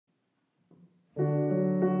Savior,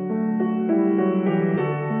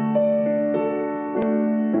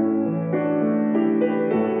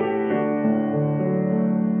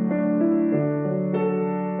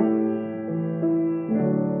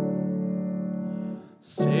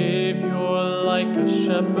 like a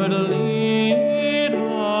shepherd, lead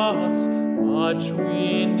us, much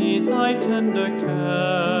we need thy tender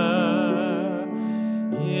care.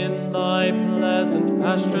 In thy pleasant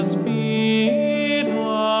pastures feed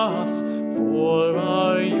us, for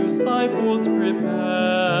our use thy folds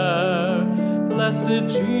prepare. Blessed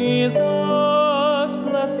Jesus,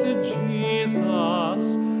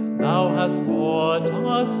 thou hast bought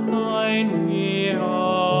us thine we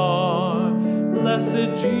are.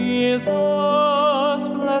 Blessed Jesus,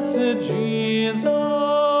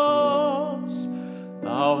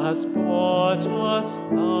 thou hast bought us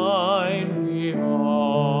thine we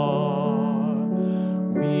are.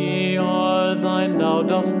 We are thine, thou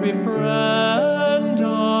dost befriend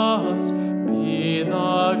us, be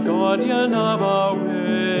the guardian of our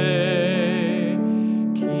way.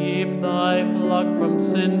 Keep thy flock from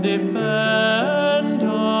sin, defend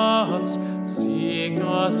us, seek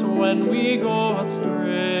us when we go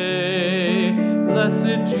astray.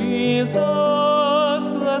 Blessed Jesus,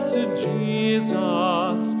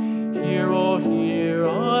 hear, oh, hear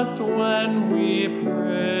us when we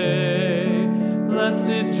pray.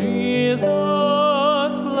 Blessed Jesus,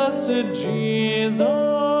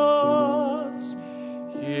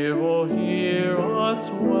 hear, oh, hear us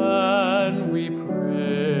when we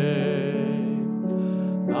pray.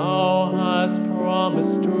 Thou hast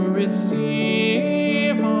promised to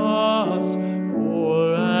receive us,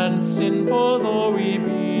 poor and sinful though we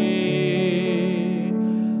be.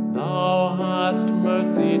 Thou hast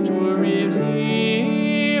mercy to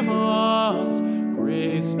relieve us,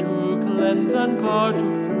 grace to cleanse and power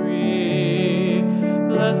to free.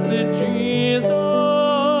 Blessed Jesus,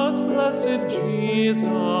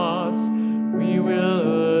 we will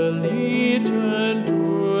early turn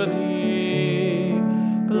to thee.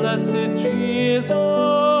 Blessed Jesus,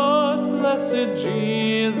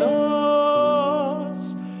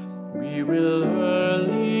 we will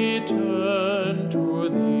early turn to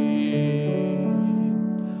thee.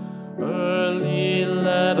 Early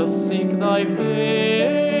let us seek thy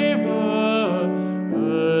favor,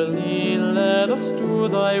 early let us do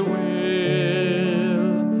thy will.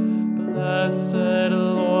 Blessed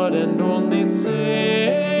Lord and only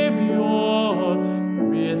Savior,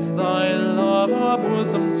 with thy love our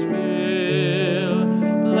bosoms fill.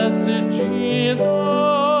 Blessed Jesus,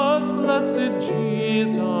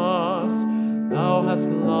 thou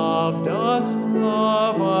hast loved us,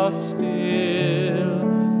 love us still.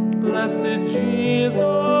 Blessed Jesus,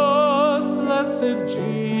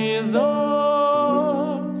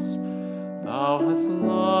 thou hast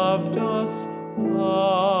loved us,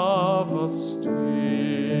 love us still.